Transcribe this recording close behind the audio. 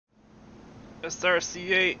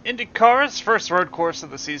SRCA IndyCar's first road course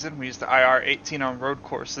of the season. We used the IR18 on road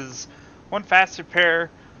courses. One fast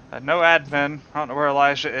repair, no admin. I don't know where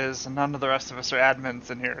Elijah is, and none of the rest of us are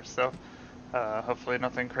admins in here, so hopefully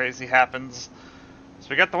nothing crazy happens. So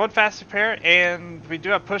we got the one fast repair, and we do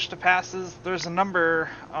have push to passes. There's a number,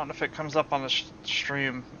 I don't know if it comes up on the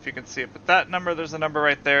stream, if you can see it, but that number, there's a number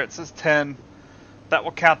right there. It says 10. That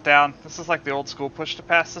will count down. This is like the old school push to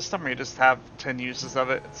pass system where you just have 10 uses of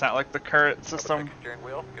it. It's not like the current system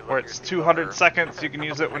where it's 200 seconds. You can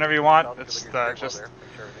use it whenever you want. It's just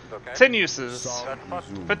 10 uses.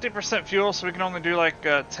 50% fuel, so we can only do like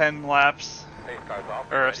 10 laps.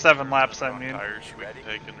 Or 7 laps, I mean. Tires we can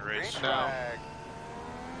take in the race. No.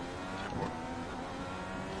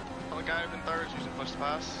 Only guy in third is using push to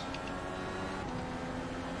pass.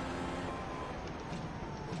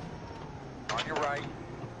 On your right.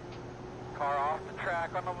 Car off the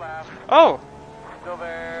track on the left. Oh! Still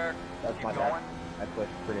there. That's Keep my going. bad. I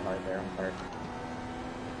pushed pretty hard there. I'm sorry.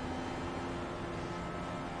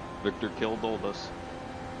 Victor killed Oldus.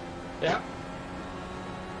 Yeah.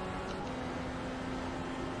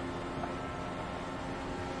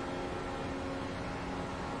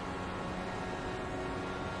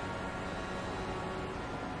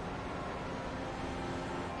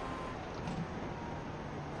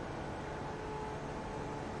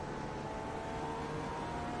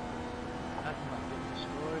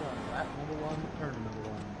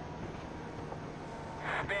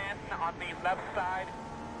 Spin on the left side.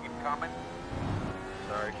 Keep coming.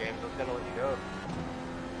 Sorry, James, I was gonna let you go.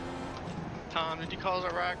 Tom, did you cause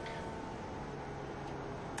a wreck?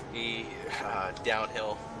 He,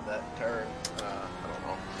 downhill, that turn, I don't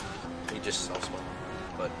know. He just self-spun,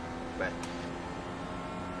 but, man.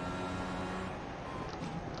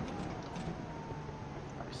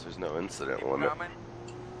 There's no incident Keep limit. coming.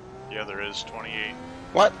 Yeah, there is 28.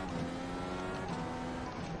 What?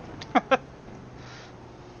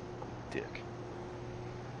 Dick.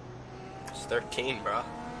 It's 13, bro.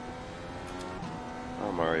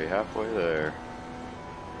 I'm already halfway there.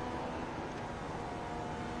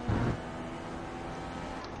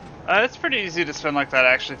 It's pretty easy to spin like that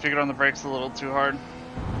actually, if you get on the brakes a little too hard.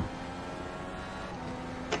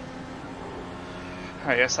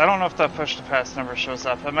 Oh yes, I don't know if that push to pass number shows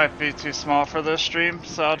up. It might be too small for this stream,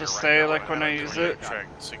 so I'll just say like when I use it. Track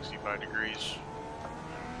 65 degrees.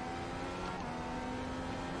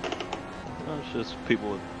 It's just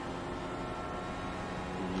people with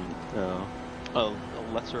a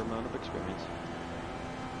lesser amount of experience.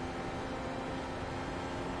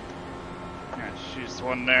 Yeah, just used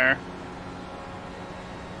one there.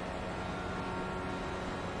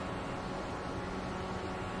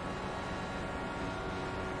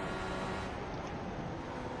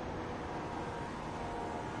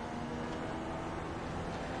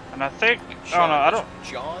 And I think, Sean, I does don't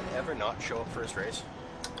John ever not show up for his race?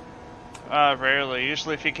 rarely.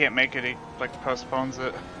 Usually if he can't make it, he like postpones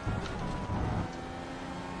it.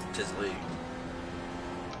 It's his league.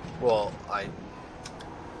 Well,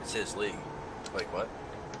 it's his league. Like what?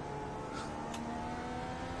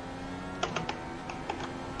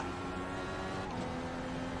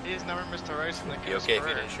 He's never missed a race in the Be okay if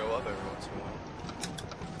he didn't show up every once in a while.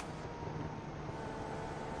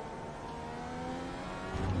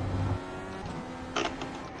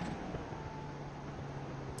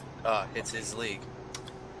 It's his league.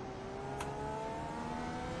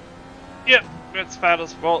 Yep, it's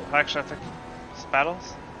Spaddles. Well, actually I think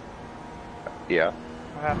Spaddles? Yeah.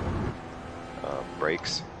 What happened?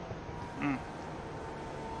 Brakes. Well,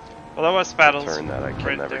 that was Spaddles. Turn that I can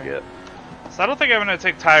right never there. get. So I don't think I'm going to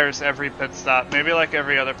take tires every pit stop. Maybe like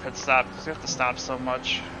every other pit stop, because you have to stop so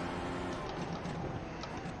much.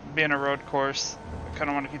 Being a road course, I kind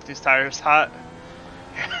of want to keep these tires hot.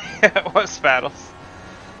 Yeah, it was Spaddles.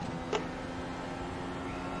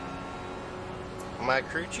 My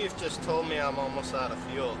crew chief just told me I'm almost out of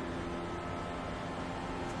fuel.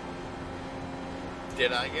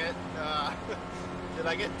 Did I get tapped?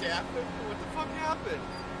 What the fuck happened?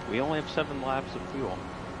 We only have 7 laps of fuel.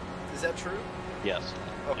 Is that true? Yes.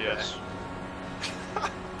 Okay. Yes.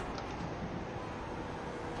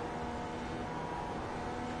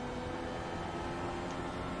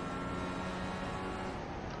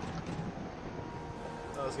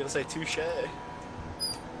 I was gonna say touche.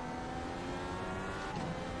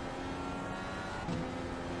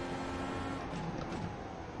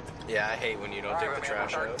 Yeah, I hate when you don't take the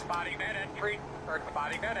trash out. Spotting that entry. Start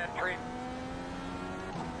spotting that entry.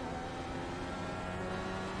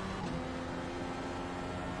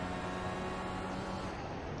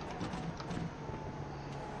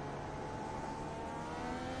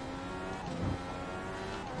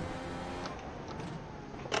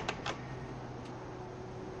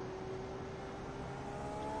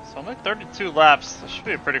 So only 32 laps. This should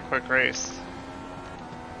be a pretty quick race.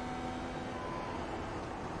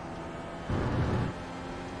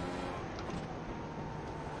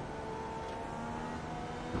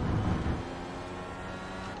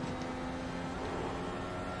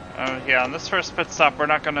 Yeah, on this first pit stop, we're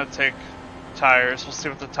not going to take tires. We'll see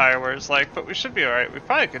what the tire wear is like, but we should be alright. We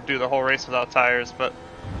probably could do the whole race without tires, but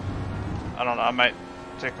I don't know. I might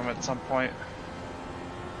take them at some point.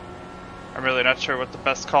 I'm really not sure what the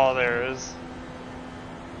best call there is.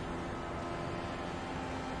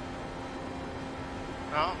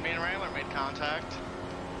 Oh, me and Rayler made contact.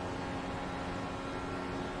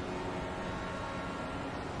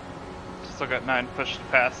 Still got 9 push to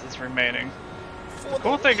passes remaining. The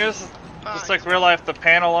cool thing is, just like real life, the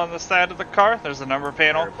panel on the side of the car, there's a number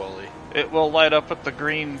panel. It will light up with the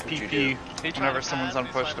green PP whenever someone's on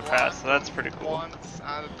push to pass, so that's pretty cool. Once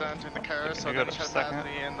entering the car, so Can you then go he to should second? pass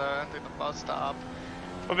me in the bus stop.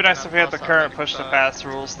 It would be nice if we had the current push to pass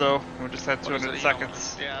rules though. We just had 200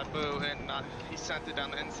 seconds. Yeah, boo, and he sent it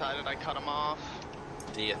down the inside and I cut him off.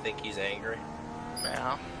 Do you think he's angry?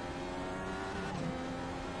 Yeah.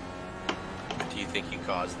 Do you think you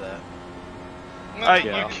caused that?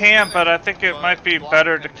 You can, but I think it might be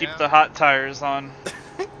better to keep the hot tires on.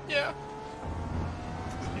 Yeah.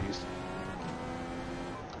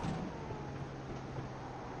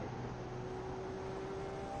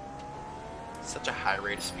 Such a high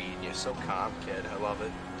rate of speed. You're so calm, kid. I love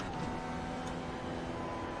it.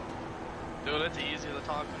 Dude, it's easy to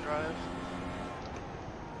talk and drive.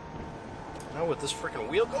 No, with this freaking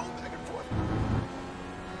wheel going back and forth.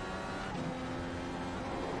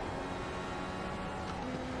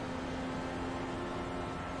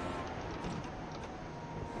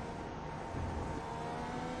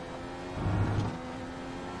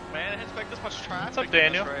 Man, I didn't expect this much traffic What's up,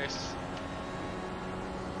 Daniel? in this race.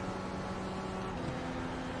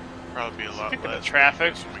 Probably be a lot Speaking less. of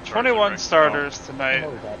traffic, because we charge 21 the starters What tonight,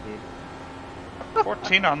 was that, dude?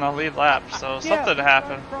 14 on the lead lap, so something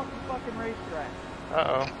happened. From the fucking racetrack.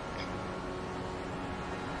 Uh-oh.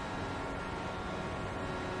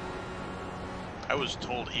 I was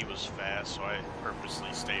told he was fast, so I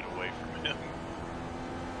purposely stayed away from him.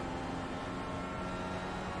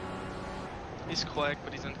 He's quick,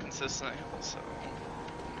 but he's inconsistent, so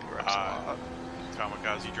he wrecks a lot.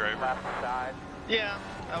 Kamikaze driver. Left side. Yeah,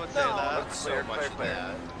 I would say No, that. that's so Clear, much clear, of clear.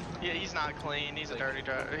 that. Yeah, he's not clean. He's a dirty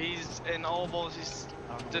driver. He's in ovals. He's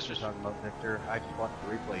What you're talking about, Victor. I just watched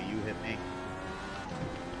the replay. You hit me.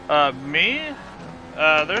 Me?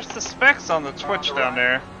 There's the specs on the Twitch down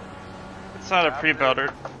there. It's not a pre-builder.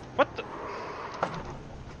 What the?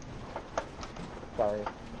 Sorry.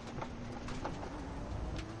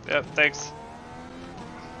 Yep, thanks.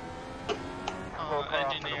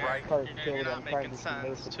 engineer. Car's You're killed. not I'm trying making to sense.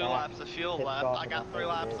 notice 2 that. laps of fuel Pit left. stop I and got I'm 3 over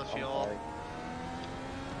laps it. of I'm fuel. sorry.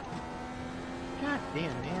 God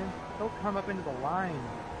damn, man. Don't come up into the line.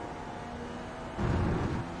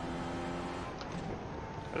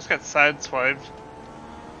 I just got sideswiped.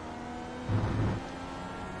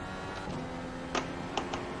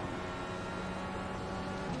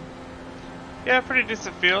 Yeah, pretty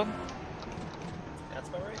decent field.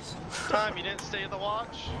 That's my race. Time, you didn't stay at the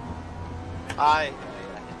watch? I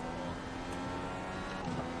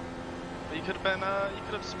But you could have been, you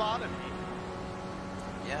could have spotted me.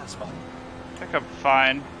 yeah, spot. I think I'm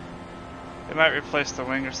fine. They might replace the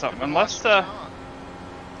wing or something. Unless, Watch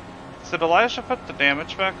did Elijah put the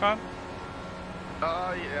damage back on?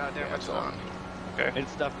 yeah, damn, it's on. Okay.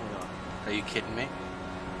 It's definitely on. Are you kidding me?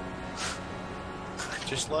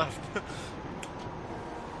 Just left.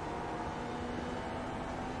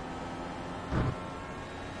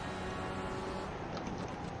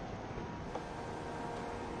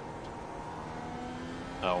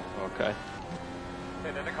 Oh, okay.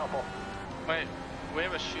 Hit in a couple. Wait, we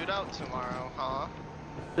have a shootout tomorrow, huh?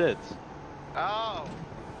 It's Oh!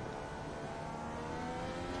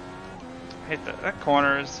 I hate that. That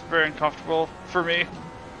corner is very uncomfortable for me.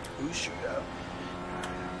 Who shoot out?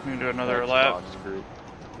 I'm gonna do another Xbox lap. group.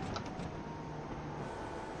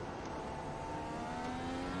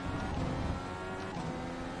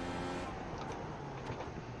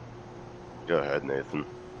 Go ahead, Nathan.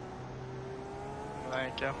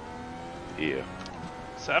 Thank you. Yeah.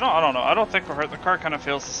 So I don't know. I don't think we're hurt. The car kind of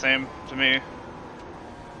feels the same to me.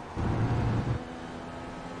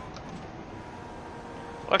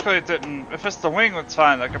 Luckily it didn't. If it's the wing, that's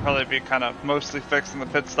fine. That could probably be kind of mostly fixed in the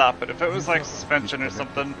pit stop. But if it was like suspension or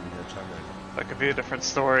something, that could be a different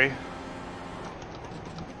story.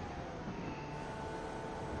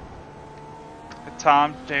 Hey,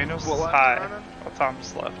 Tom Daniels, What lap hi. you running? Oh, Tom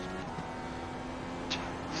just left.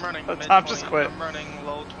 I'm running Oh, mid Tom 20, just quit. I'm running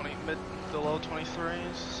low 20, mid the low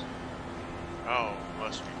 23s. Oh,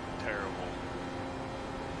 must be terrible.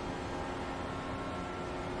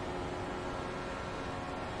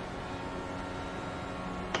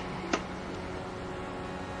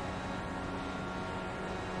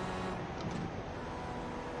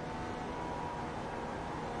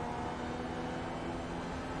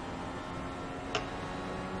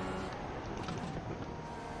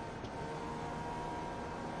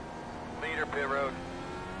 Leader pit road.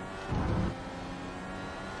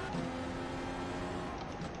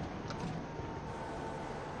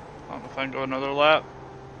 I don't know if I can go another lap.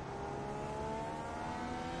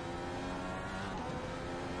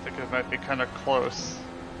 I think it might be kind of close.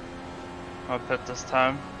 I'll pit this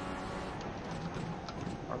time.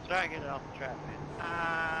 Or try to get it off the track, man.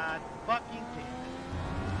 Ah, fucking damn it.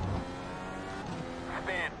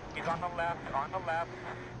 Spin. He's on the left, on the left.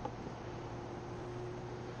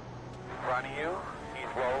 In front of you.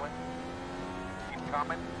 He's rolling. Keep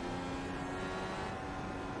coming.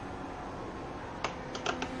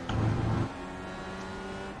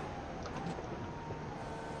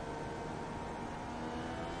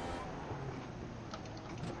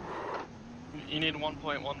 You need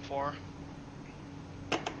 1.14.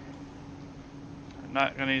 I'm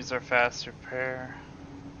not gonna use our fast repair.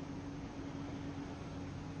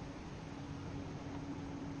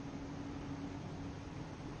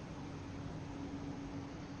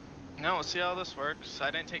 No, we'll see how this works. I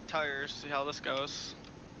didn't take tires. See how this goes.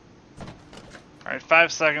 Alright,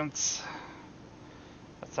 5 seconds.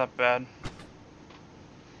 That's not bad.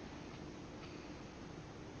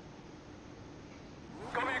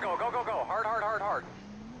 Go, man, go, go, go, go. Hard, hard, hard, hard.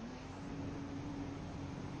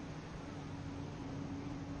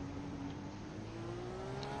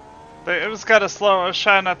 But it was kind of slow. I was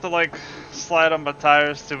trying not to like slide on my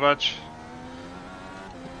tires too much.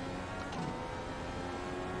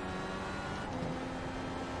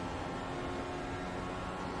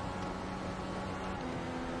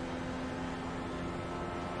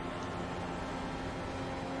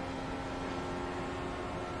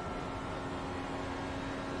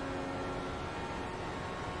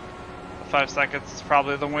 The 5 seconds is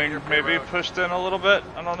probably the wing maybe pushed in a little bit.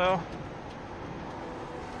 I don't know.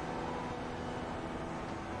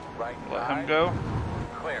 Right Let side. him go.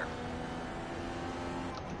 Clear.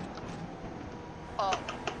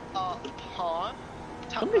 Huh?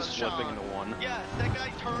 Somebody's slipping into one. Yeah, that guy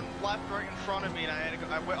turned left right in front of me and I had to go,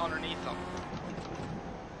 I went underneath him.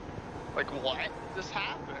 Like, what just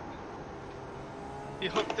happened? He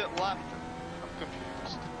hooked it left. I'm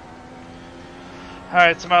confused.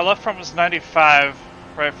 Alright, so my left front was 95,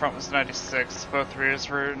 right front was 96. Both rears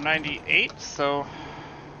were 98, so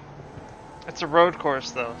it's a road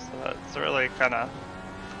course though, so that's really kind of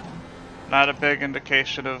not a big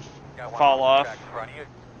indication of Got one fall on the off. track in front of you.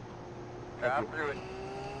 Drive through it.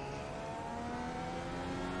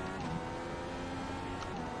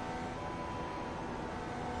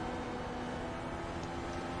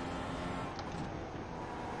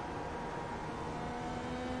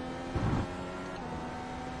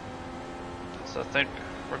 So I think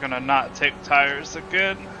we're gonna not take tires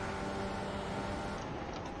again.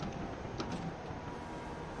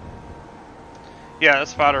 Yeah, that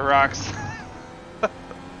spotter rocks.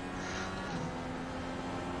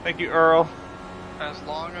 Thank you, Earl. As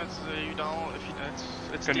long as you don't, if you,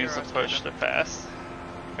 it's Gonna use the DRS, push to pass.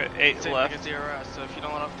 Okay, 8 Same left. thing as DRS, so if you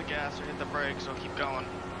don't let off the gas or hit the brakes, it'll keep going.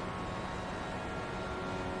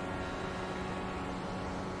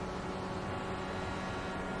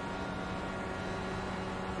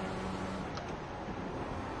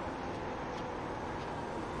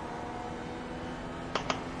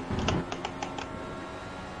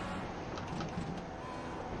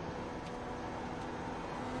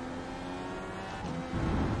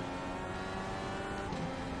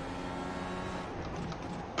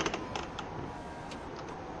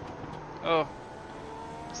 Oh,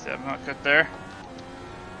 see, I'm not good there.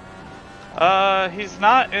 He's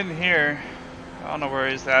not in here. I don't know where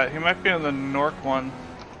he's at. He might be in the Nork one.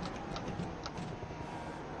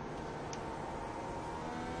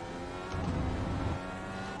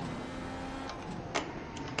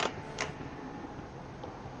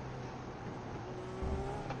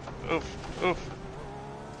 Oof, oof.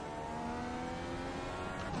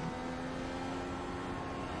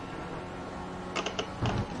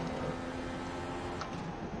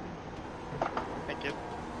 Thank you.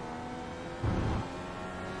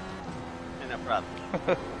 No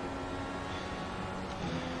problem.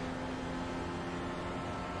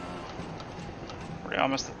 We're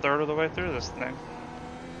almost a third of the way through this thing.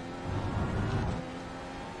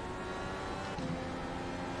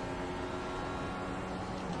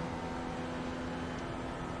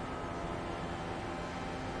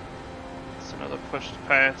 Another push to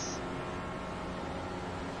pass.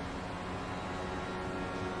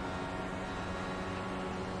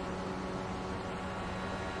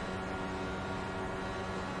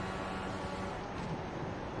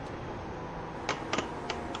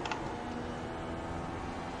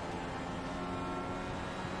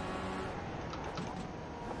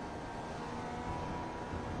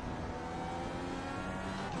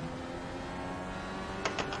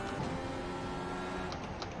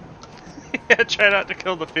 Yeah, try not to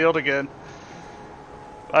kill the field again.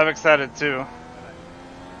 I'm excited too.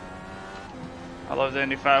 I love the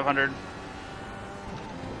Indy 500.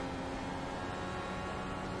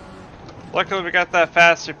 Luckily we got that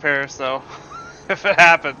fast repair, so if it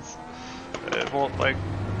happens, it won't like...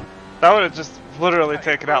 That would have just literally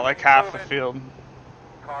taken out like half the field.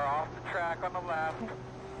 Car off the track on the left.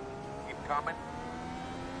 Keep coming.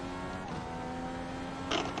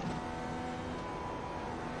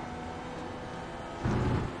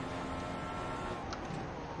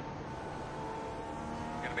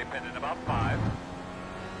 Gonna be pinning about 5.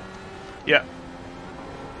 Yeah.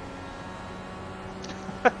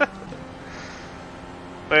 But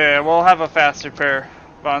yeah, we'll have a fast repair,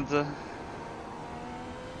 Bonza.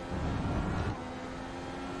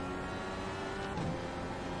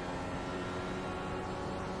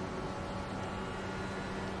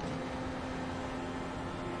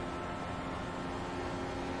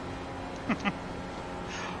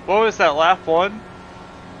 What was that, lap 1?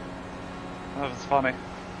 That was funny.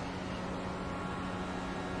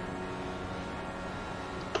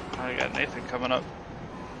 Oh, you got Nathan coming up.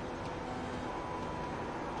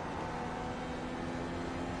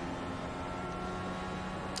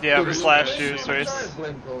 Yeah, this last year's race.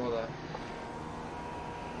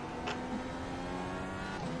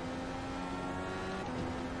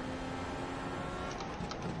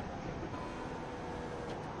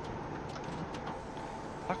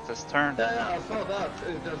 Fuck this turn. Yeah, I saw that.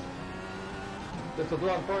 It just... There's a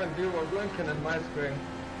one point view of blinking in my screen.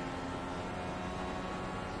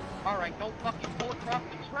 Alright, don't fucking pull across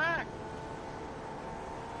the track.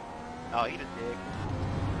 Oh, eat a dick.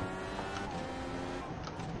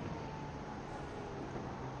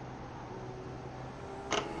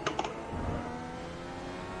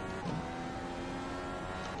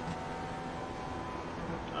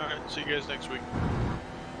 Alright, see you guys next week.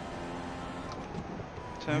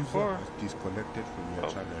 10-4. Disconnected from your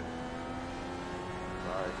channel.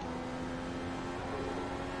 Alright.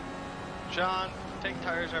 John, take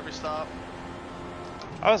tires every stop.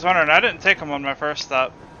 I was wondering, I didn't take them on my first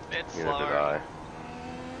stop. It's Neither did slower.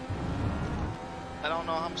 I. I don't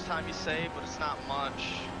know how much time you save, but it's not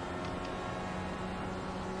much.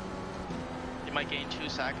 You might gain 2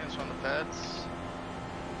 seconds from the pits.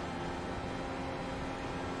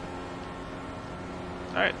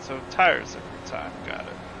 Alright, so tires every time, got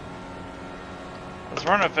it. Let's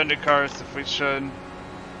run up IndyCars if we should.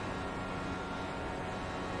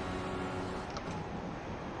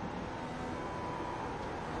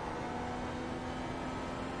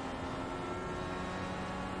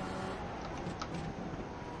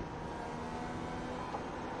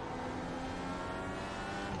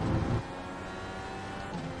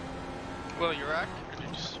 Will you wreck? Or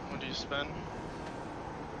what did you spin?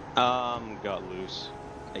 Got loose.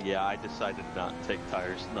 Yeah, I decided not to take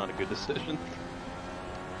tires. Not a good decision.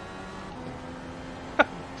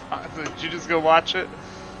 Did you just go watch it?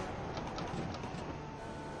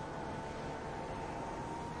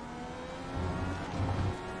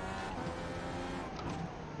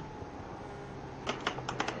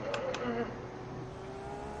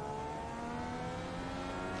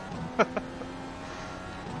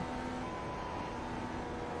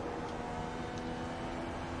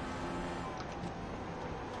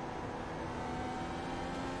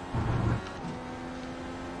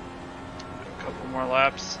 More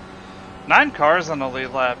laps. 9 cars on the lead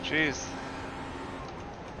lap, jeez.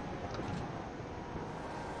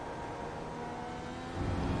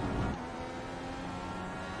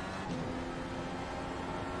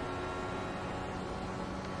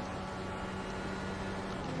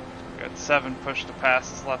 Got 7 push to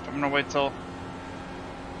passes left. I'm gonna wait till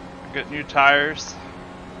I get new tires.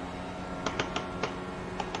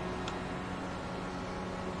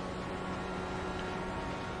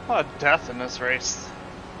 A lot of death in this race.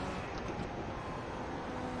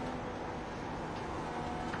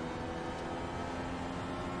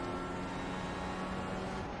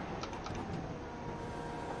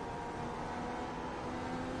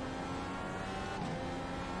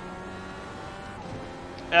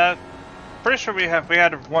 Pretty sure we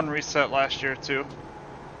had 1 reset last year too.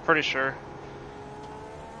 Pretty sure.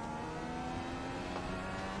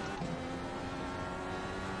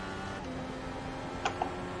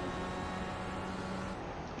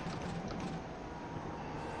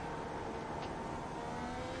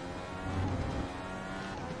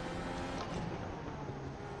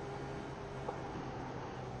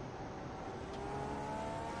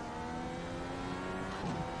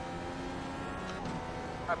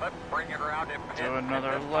 Let's bring it around and Do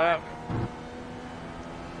another lap.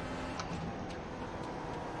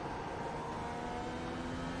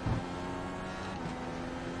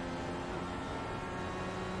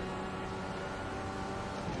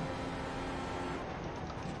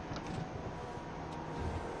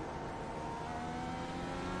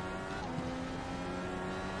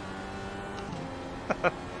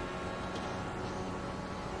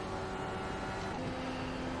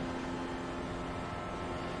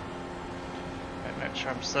 And make sure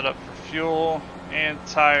I'm set up for fuel and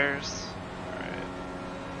tires. Alright.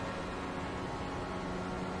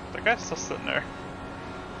 The guy's still sitting there.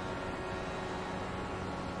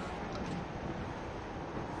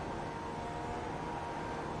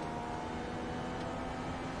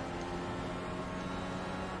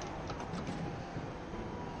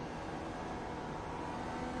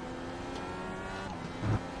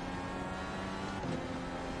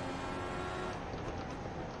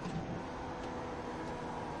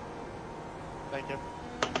 Thank you.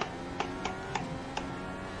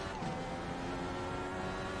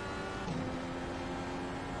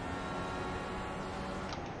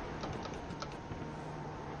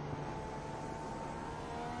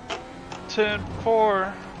 Ten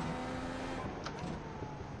four.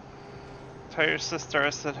 Tell your sister I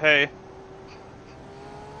said hey.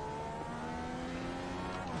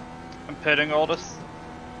 I'm pitting oldest.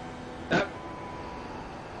 Yep.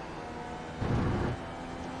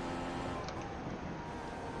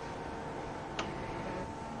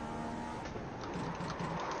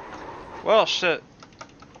 Well, shit.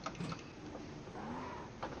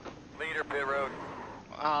 Leader pit road.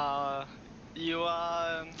 You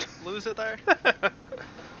lose it there?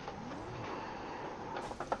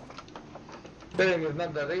 Pitting is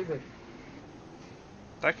not that easy.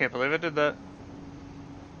 I can't believe I did that.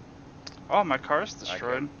 Oh, my car's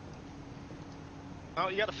destroyed. Oh,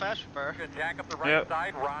 you got a fast repair. Gonna jack up the right Yep.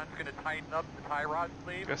 side. Ron's gonna tighten up the tie rod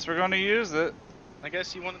sleeve. Guess we're gonna use it. I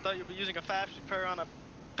guess you thought you'd be using a fast repair on a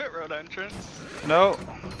pit road entrance. No.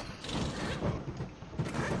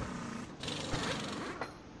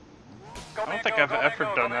 Go, I man, don't think go, I've go, man, ever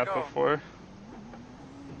go, done man, that go. before.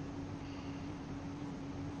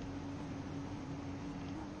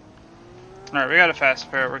 Alright, we got a fast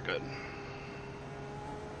repair, we're good.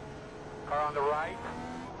 Car on the right.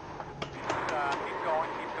 Keep going,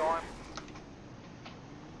 keep going.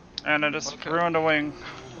 And I just ruined a wing.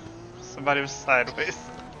 Somebody was sideways.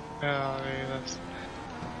 Yeah, I mean, that's...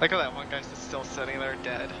 Look at that one guy's just still sitting there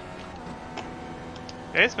dead.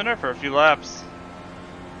 Yeah, he's been there for a few laps.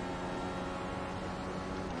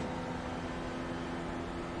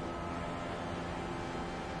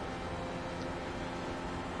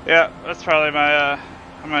 Yeah, that's probably my,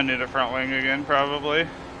 I'm gonna need a front wing again, probably. I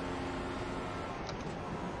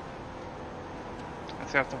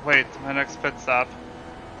just have to wait till my next pit stop.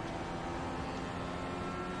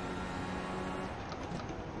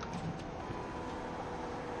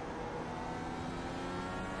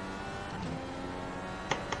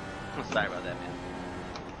 Sorry about that, man.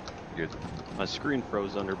 Dude, my screen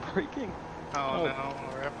froze under braking. Oh, no,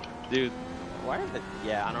 rip. Dude, why are the...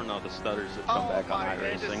 Yeah, I don't know, the stutters that come back on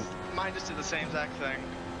iRacing. Mine just did the same exact thing.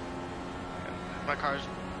 My car's,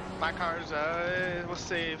 we'll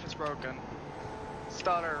see if it's broken.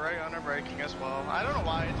 Stutter right under braking as well. I don't know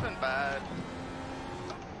why, it's been bad.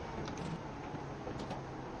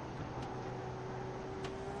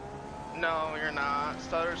 No, you're not.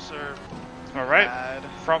 Stutters are Alright, bad.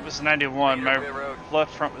 front was 91, my Pit road.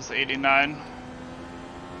 left front was 89.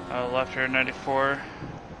 Left rear 94.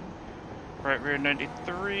 Right rear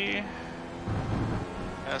 93.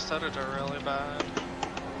 Yeah, stutters are really bad.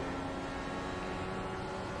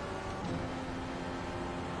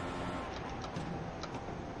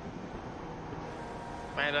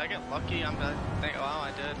 Man, did I get lucky? I'm gonna think, wow,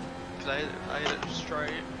 I did. Because I hit it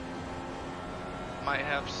straight. Might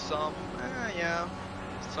have some, yeah,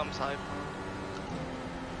 some type.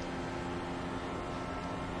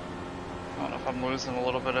 I don't know if I'm losing a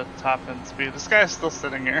little bit of top end speed. This guy's still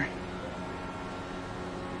sitting here.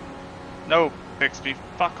 No, Bixby,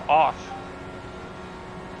 fuck off.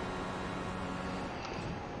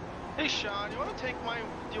 Hey Sean, do you want to take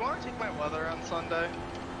my weather on Sunday?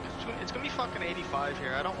 It's gonna be fucking 85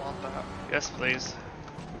 here. I don't want that. Yes, please.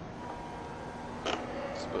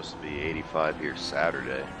 It's supposed to be 85 here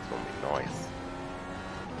Saturday. It's gonna be nice.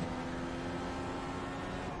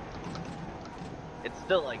 It's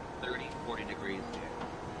still like 30, 40 degrees here.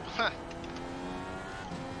 Huh.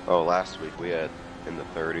 Oh, last week we had in the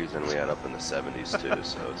 30s and we had up in the 70s too.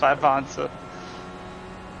 So it's Bye, Bonsa.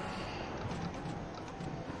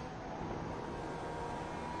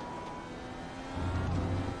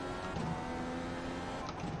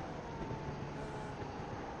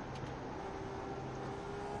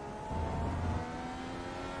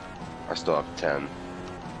 I still have 10.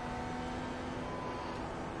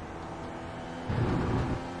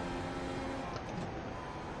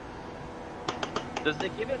 Does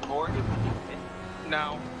it give it more if you pit?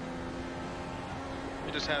 No.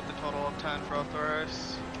 You just have the total of 10 for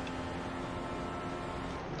authorized.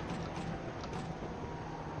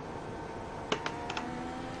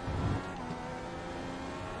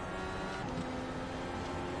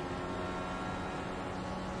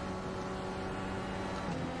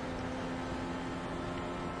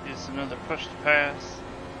 Use another push to pass.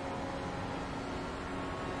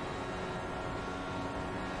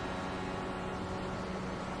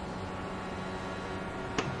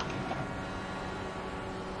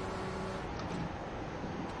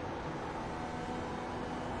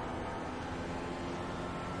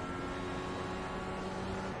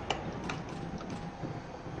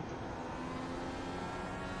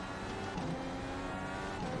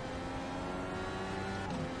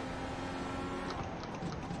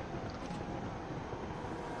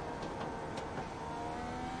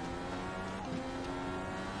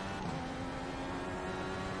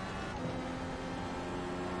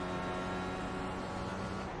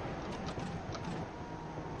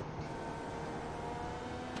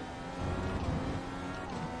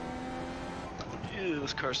 Ew,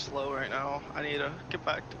 this car's slow right now. I need to get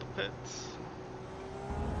back to the pits.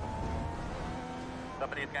 Some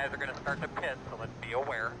of these guys are going to start to pit, so let's be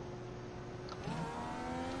aware.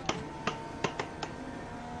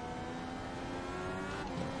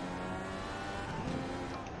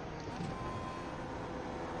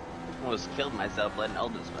 Almost killed myself letting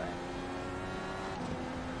Elders by.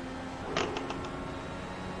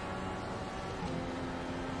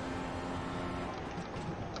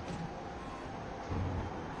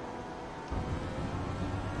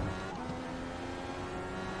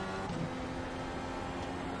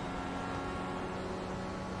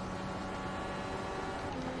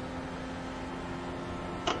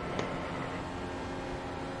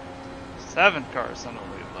 Seven cars on the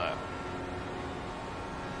lead lap.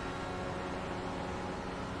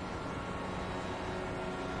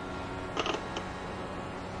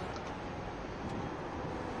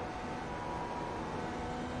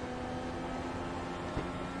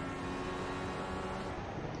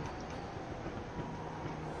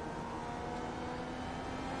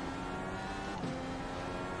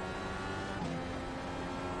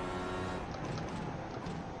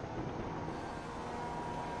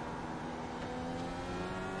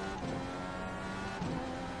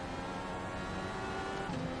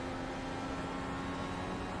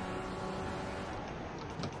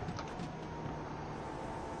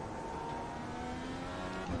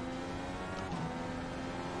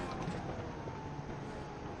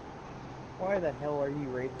 Why the hell are you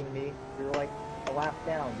racing me? You're like a lap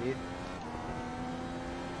down, dude.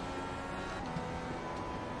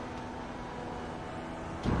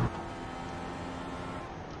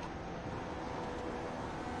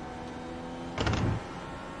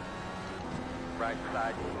 Right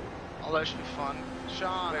side. Oh, that should be fun.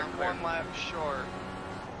 Sean, Clear, I'm clear. 1 lap short.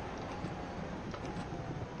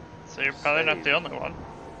 So you're probably not the only one.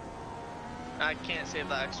 I can't save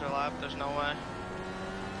that extra lap, there's no way.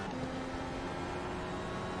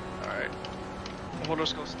 Alright. We'll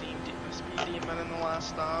just go speed demon in the last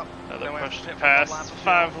stop. Another Then we have push to to pit for 1 lap pass. of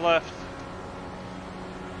 5 fuel. left.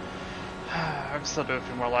 I can still do a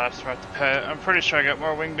few more laps before I have to pit. I'm pretty sure I got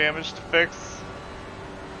more wing damage to fix.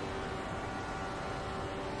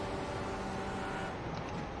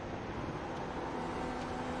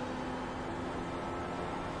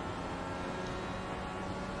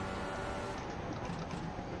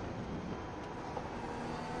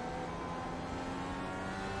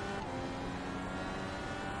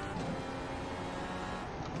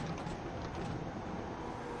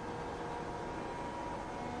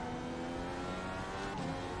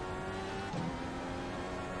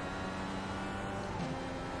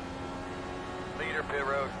 Leader pit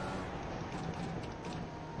road.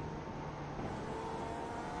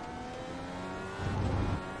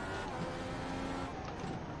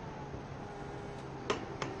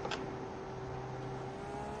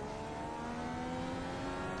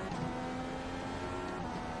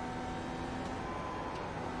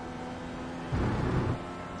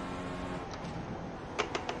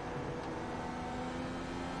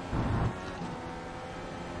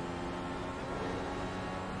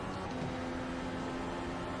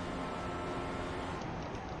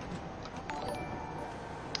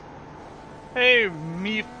 Hey,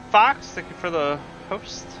 me Fox, thank you for the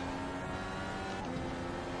host.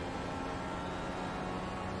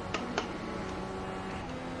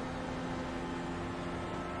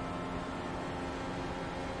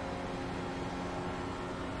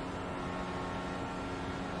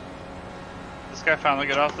 This guy finally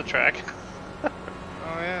got off the track. Oh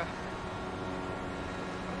yeah.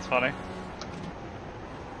 That's funny.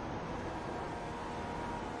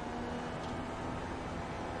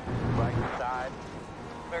 Right side.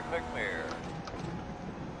 Clear, clear, clear.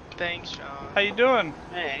 Thanks, Sean. How you doing?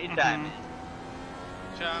 Hey, anytime, man.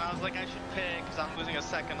 Sean, I was like, I should pit because I'm losing a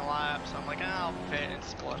second lap, so I'm like, I'll pit and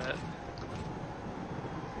split it.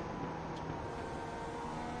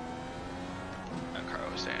 That car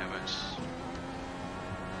was damaged.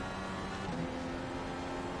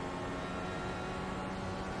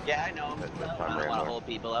 Yeah, I know. That's I if I'm don't want to rambling. hold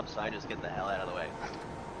people up, so I just get the hell out of the way.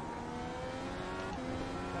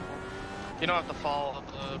 You don't have to follow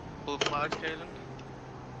the blue flag, Caden.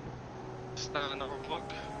 It's not in our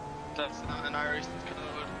book. That's not an iRacing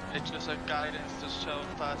code. It's just a guidance to show if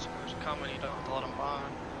fast cars are coming, you don't have to let them by.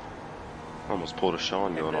 Almost pulled a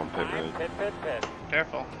Sean going on pit road. Pit, pit, pit.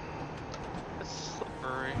 Careful. It's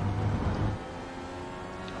slippery.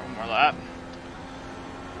 One more lap.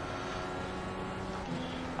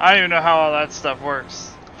 I don't even know how all that stuff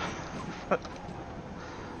works. I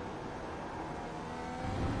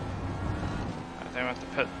think I have to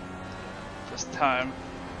pit this time.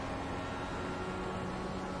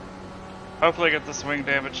 Hopefully get this wing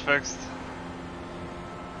damage fixed.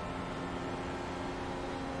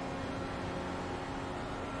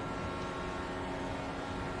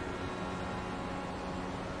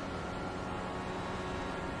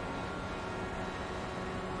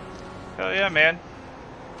 Hell yeah, man.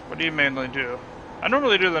 What do you mainly do? I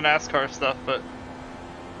normally do the NASCAR stuff, but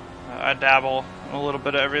I dabble in a little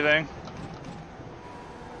bit of everything.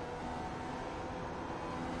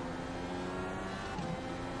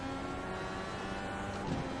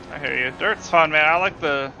 I hear you. Dirt's fun, man. I like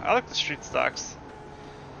the street stocks.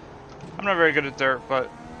 I'm not very good at dirt,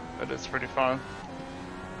 but it is pretty fun.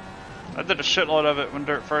 I did a shitload of it when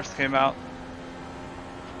dirt first came out.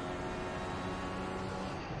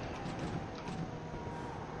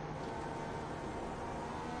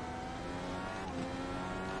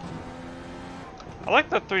 I like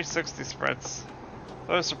the 360 sprints.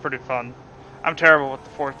 Those are pretty fun. I'm terrible with the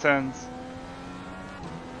 410s.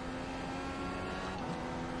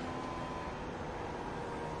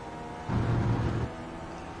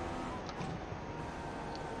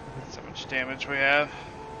 So much damage we have.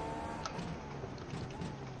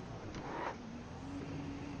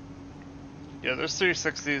 Yeah, those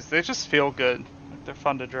 360s, they just feel good. Like they're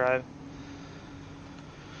fun to drive.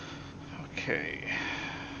 Okay.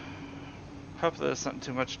 Hopefully there's not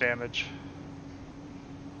too much damage.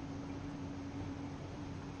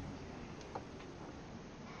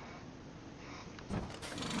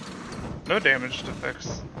 No damage to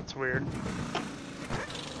fix. That's weird.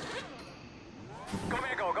 Go,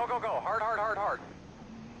 man, go, go, go, go. Hard, hard, hard, hard.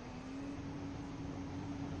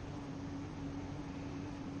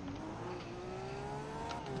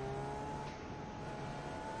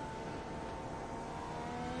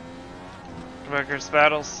 Come back here,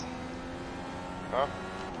 Spaddles. Huh?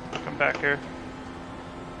 Come back here.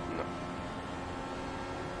 No.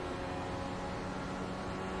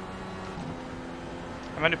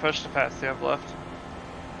 How many push to pass do you have left?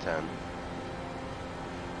 10.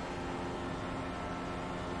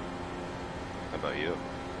 How about you?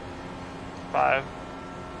 5.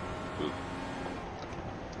 Ooh.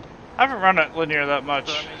 I haven't run it linear that much.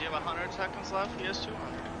 So that means you have 100 seconds left, he has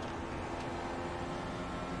 200.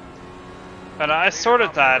 And I sort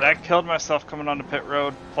of died. I killed myself coming onto pit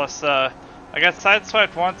road. Plus, I got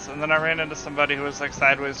sideswiped once, and then I ran into somebody who was like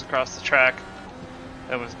sideways across the track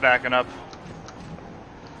that was backing up.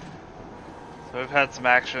 So we've had some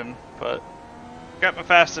action, but got my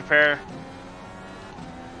faster pair.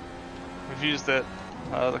 We've used it.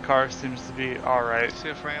 The car seems to be alright. See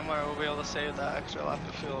if Rambler will be able to save that extra lap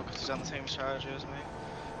of fuel because he's on the same strategy as me.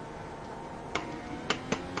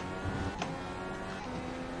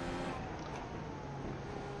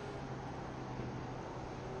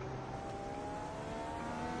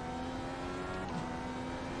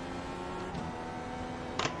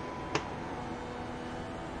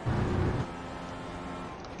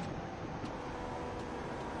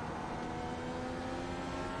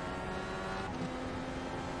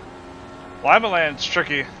 Lima Land's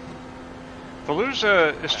tricky.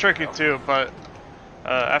 Fallujah is tricky too, but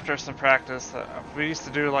after some practice, we used to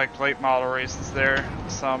do like late model races there.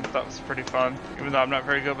 That was pretty fun, even though I'm not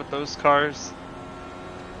very good with those cars.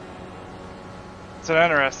 It's an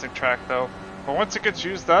interesting track though. But once it gets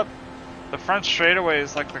used up, the front straightaway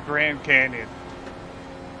is like the Grand Canyon.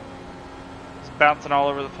 It's bouncing all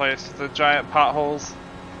over the place with the giant potholes.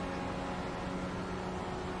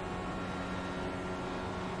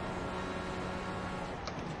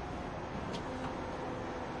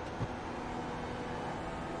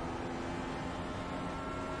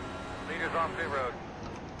 Leaders on pit road.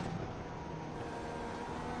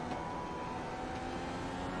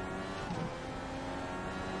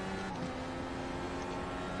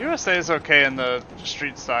 USA is okay in the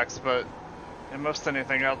street stocks, but in most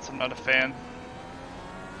anything else, I'm not a fan.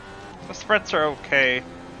 The sprints are okay.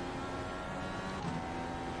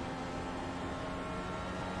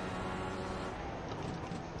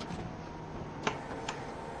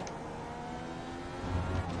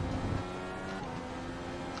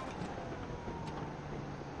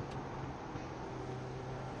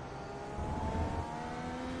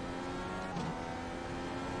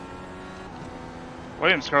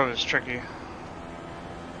 Williams Grove is tricky.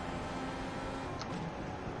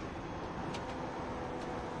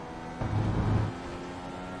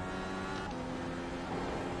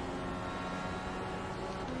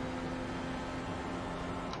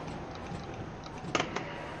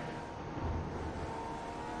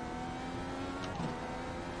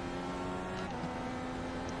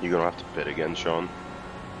 You gonna have to pit again, Sean?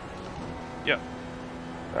 Yep.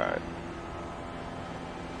 Alright.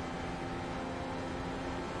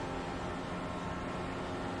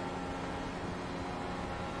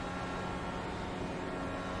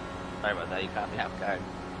 Sorry about that, you caught me half guard.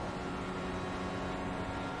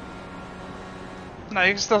 No,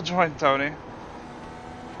 you can still join Tony.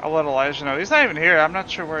 I'll let Elijah know. He's not even here. I'm not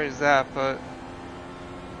sure where he's at, but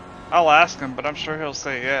I'll ask him, but I'm sure he'll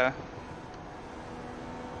say yeah.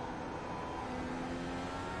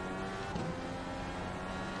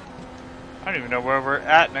 I don't even know where we're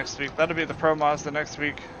at next week. That'll be the Pro Mazda next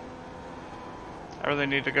week. I really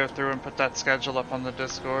need to go through and put that schedule up on the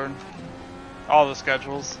Discord. All the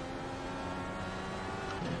schedules.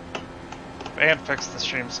 And fix the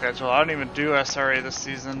stream schedule. I don't even do SRA this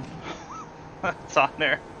season. It's on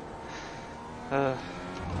there. I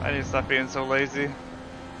need to stop being so lazy.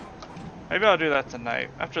 Maybe I'll do that tonight.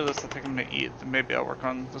 After this, I think I'm gonna eat. Then maybe I'll work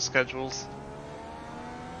on the schedules.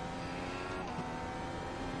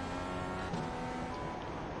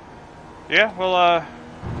 Yeah, well,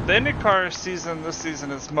 the IndyCar season this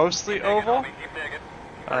season is mostly oval.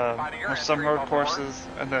 There's some road courses,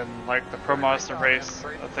 and then like the Pro Mazda race,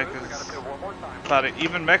 I think is about an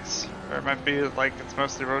even mix, or it might be like it's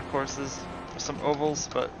mostly road courses with some ovals,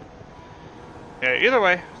 but yeah, either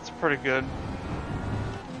way, it's pretty good.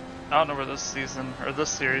 I don't know where this season or this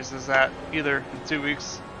series is at either in 2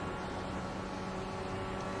 weeks.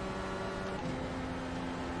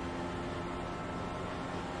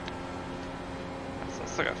 So I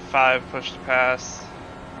still got 5 push to pass.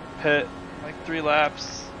 Pit, like 3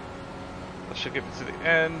 laps. That should get me to the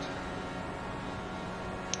end.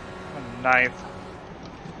 I'm 9th.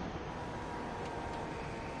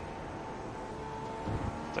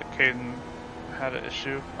 Looks like Caden had an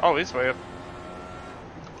issue. Oh, he's way up.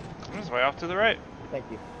 He's way off to the right. Thank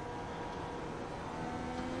you.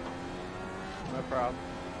 No problem.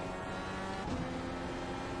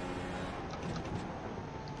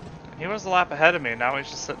 He was a lap ahead of me, now he's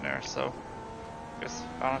just sitting there, so guess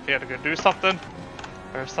I don't know if he had to go do something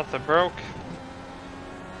or something broke.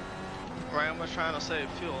 Ryan was trying to save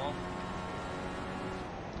fuel.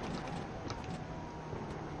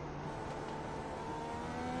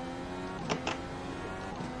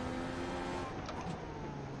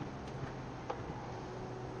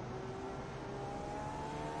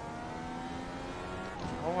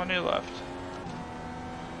 Oh, one new left.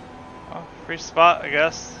 Oh, free spot, I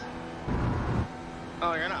guess.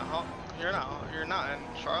 Oh, you're not. You're not in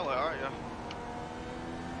Charlotte, are you?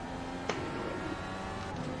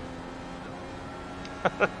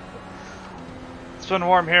 It's been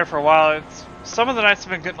warm here for a while. Some of the nights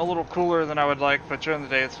have been getting a little cooler than I would like, but during the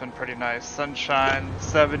day it's been pretty nice. Sunshine,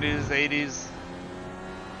 70s, 80s.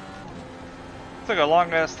 Took a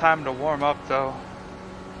long ass time to warm up though.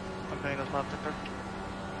 Okay, that's not there.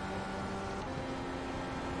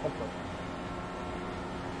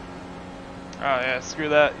 Oh yeah, screw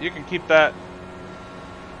that. You can keep that.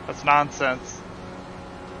 That's nonsense.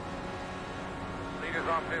 Leaders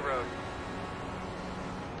on pit road.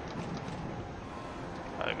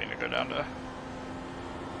 I didn't mean to go down to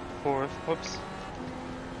 4th. Whoops.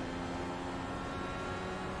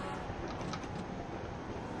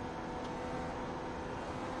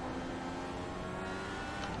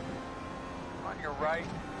 On your right,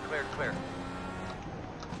 clear, clear.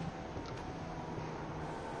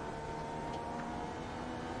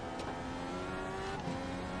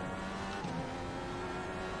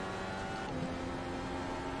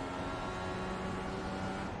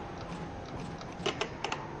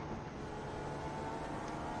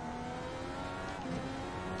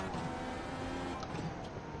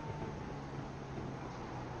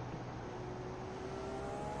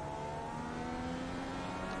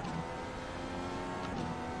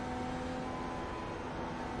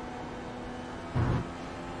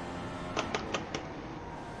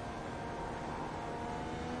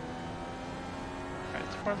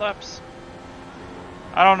 more laps?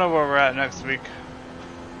 I don't know where we're at next week.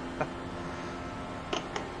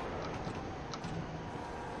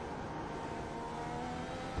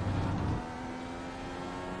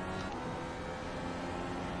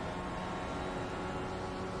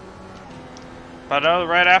 But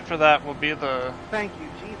right after that will be the Thank you,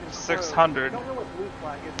 Jesus. 600. I don't know what blue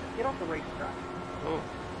flag is. Get off the racetrack. Ooh.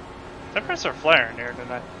 Tempers are flaring here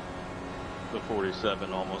tonight. The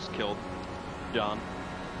 47 almost killed John.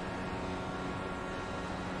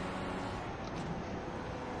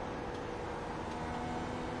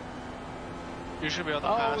 You should be able to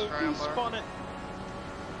pass Rambler. Spun it.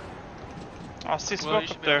 I'll see Well, smoke you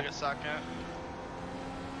should up be able there. to get second.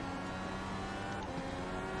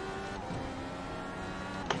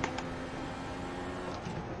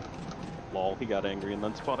 Lol, he got angry and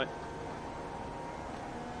then spun it.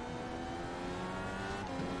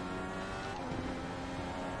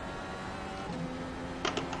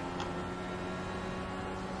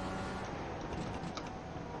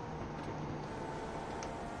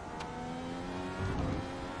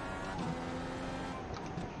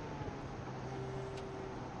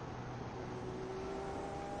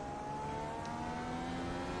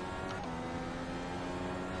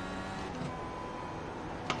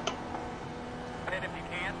 Pit if you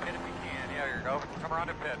can, pit if you can. Yeah, you're go. Come around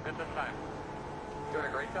and pit this time. Doing a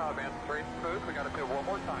great job, man. Straight and smooth. We got to pit one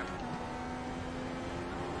more time.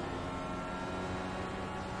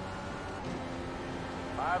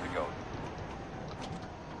 Five to go.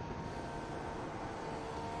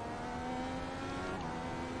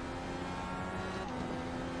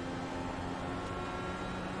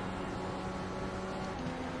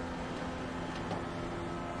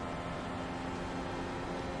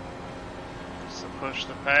 So push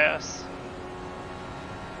the pass.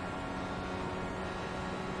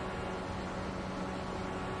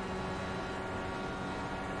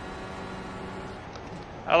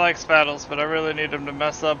 I like Spaddles, but I really need him to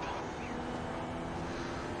mess up.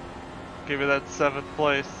 Give me that 7th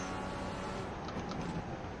place.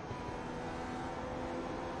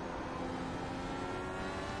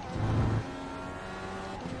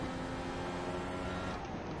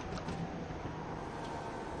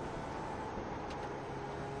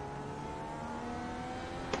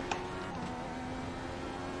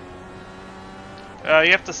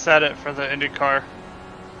 You have to set it for the IndyCar.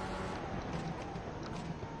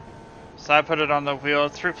 So I put it on the wheel.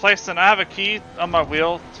 It's replacing. I have a key on my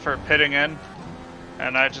wheel for pitting in,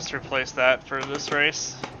 and I just replaced that for this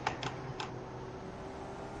race.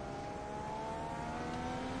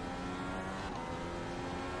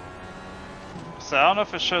 So I don't know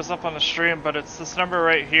if it shows up on the stream, but it's this number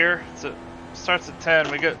right here. It starts at 10.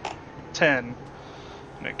 We get 10,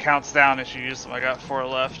 and it counts down as you use them. I got 4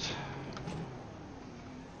 left.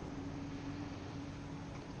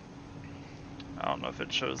 I don't know if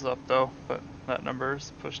it shows up though, but that number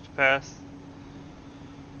is push to pass.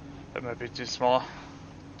 That might be too small.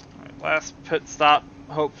 Alright, last pit stop,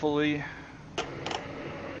 hopefully.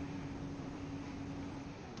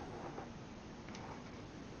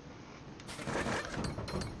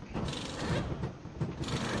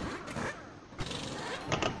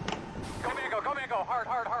 Go, man, go. Hard,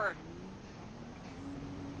 hard, hard.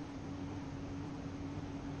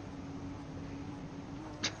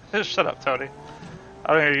 Shut up, Tony.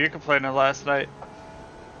 I don't hear you complaining last night.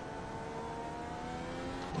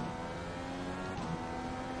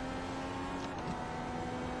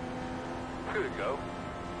 Two to go.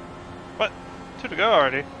 What? 2 to go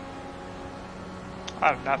already?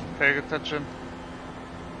 I've not been paying attention.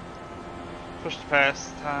 Push to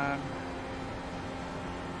pass time.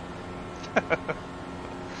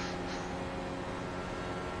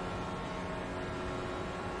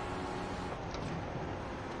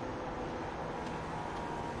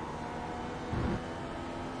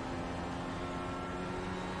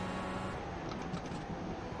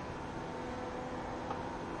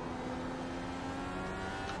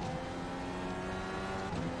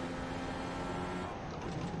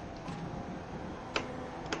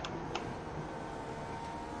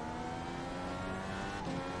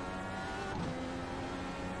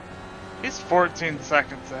 He's 14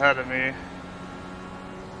 seconds ahead of me.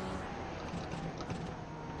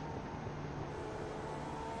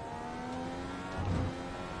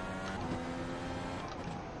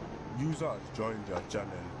 Users joined your channel.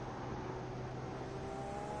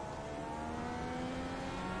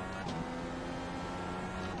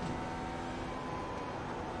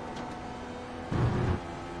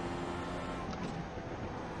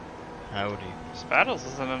 Howdy. Spaddles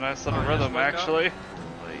is in a nice little rhythm, actually.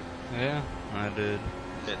 Yeah, I did.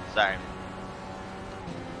 Good, sorry.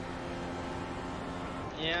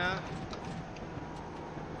 Yeah.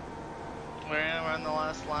 We're on the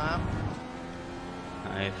last lap.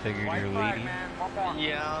 I figured you're leading.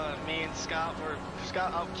 Yeah, me and Scott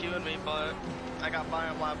out queuing me, but I got by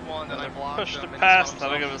on lap 1 and I blocked Pushed him. it And past. he I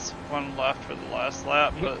think it was one left for the last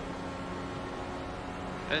lap, but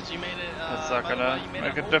as you made it, that's not gonna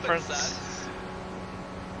make a difference.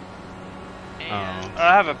 And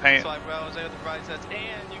I have a paint. So I was able to provide sets,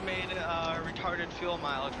 and you made it a retarded fuel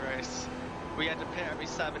mileage race. We had to pit every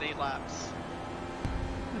 7-8 laps.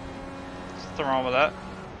 What's nothing wrong with that.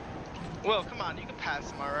 Well, come on, you can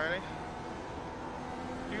pass him already.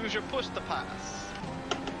 Use your push to pass.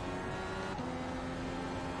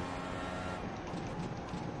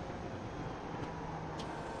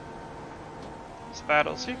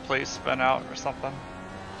 Spaddles, you please spin out or something.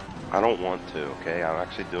 I don't want to, okay? I'm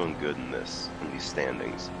actually doing good in these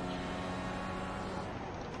standings.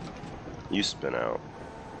 You spin out.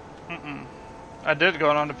 Mm-mm. I did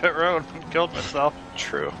going on to pit road and killed myself.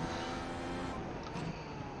 True.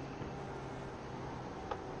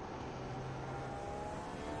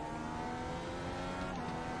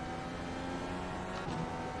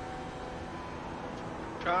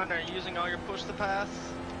 John, are you using all your push to pass?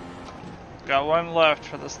 Got one left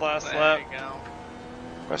for this last lap. There you go.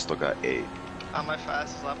 I still got 8. On my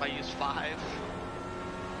fastest lap, I used 5.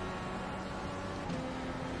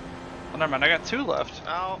 Well, never mind, I got 2 left.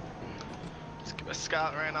 Oh.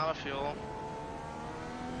 Scott ran out of fuel.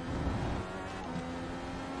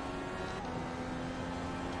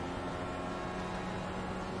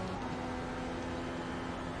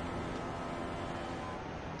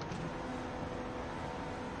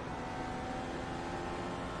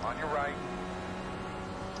 On your right.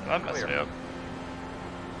 That messed me up.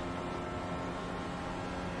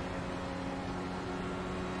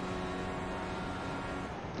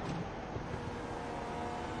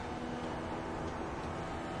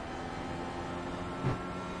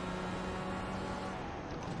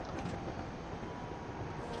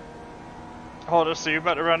 Hold us, so you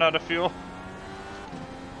about to run out of fuel?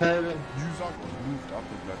 Heaven. Yuzak was moved up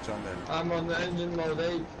with that channel. I'm on the engine mode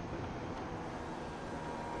 8.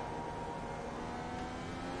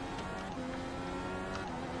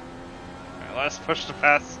 Alright, last push to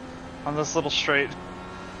pass on this little straight.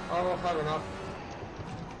 Almost had enough.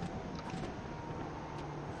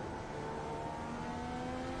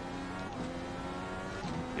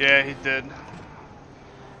 Yeah, he did.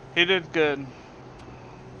 He did good.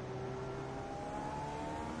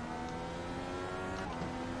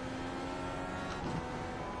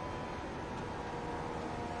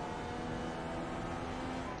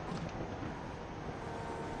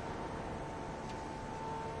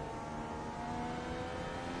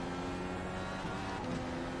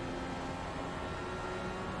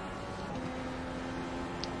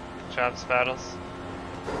 Good job, Spaddles.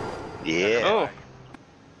 Yeah. Oh.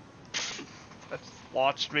 That just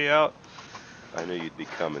launched me out. I knew you'd be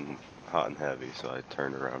coming hot and heavy, so I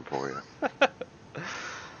turned around for you.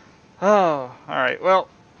 Oh, alright, well.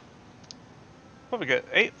 What did we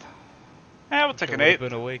get? 8th? Yeah, we'll take an 8th.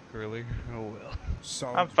 Been awake earlier. Oh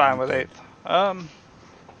well. I'm fine with 8th.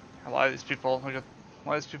 A lot of these people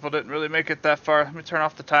didn't really make it that far. Let me turn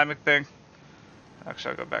off the timing thing.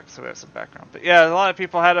 Actually, I'll go back so we have some background. But yeah, a lot of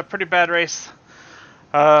people had a pretty bad race.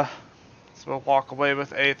 So we'll walk away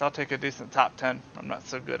with 8th. I'll take a decent top 10. I'm not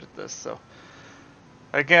so good at this, so.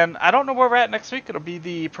 Again, I don't know where we're at next week. It'll be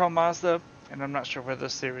the Pro Mazda, and I'm not sure where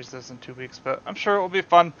this series is in 2 weeks, but I'm sure it will be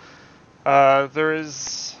fun. There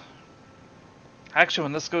is... Actually,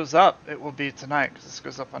 when this goes up, it will be tonight, because this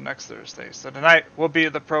goes up on next Thursday. So tonight will be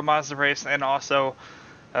the Pro Mazda race, and also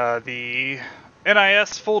the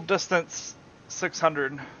NIS Full Distance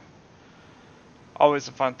 600. Always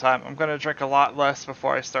a fun time. I'm going to drink a lot less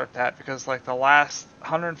before I start that, because like the last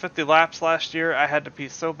 150 laps last year, I had to pee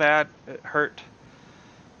so bad, it hurt.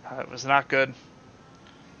 It was not good.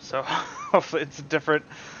 So hopefully it's different.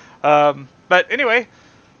 But anyway,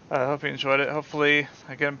 I hope you enjoyed it. Hopefully,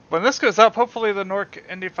 again, when this goes up, hopefully the Nork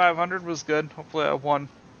Indy 500 was good. Hopefully I won.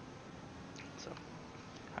 So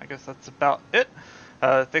I guess that's about it.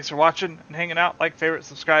 Thanks for watching and hanging out. Like, favorite,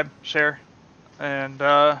 subscribe, share, and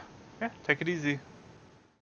yeah, take it easy.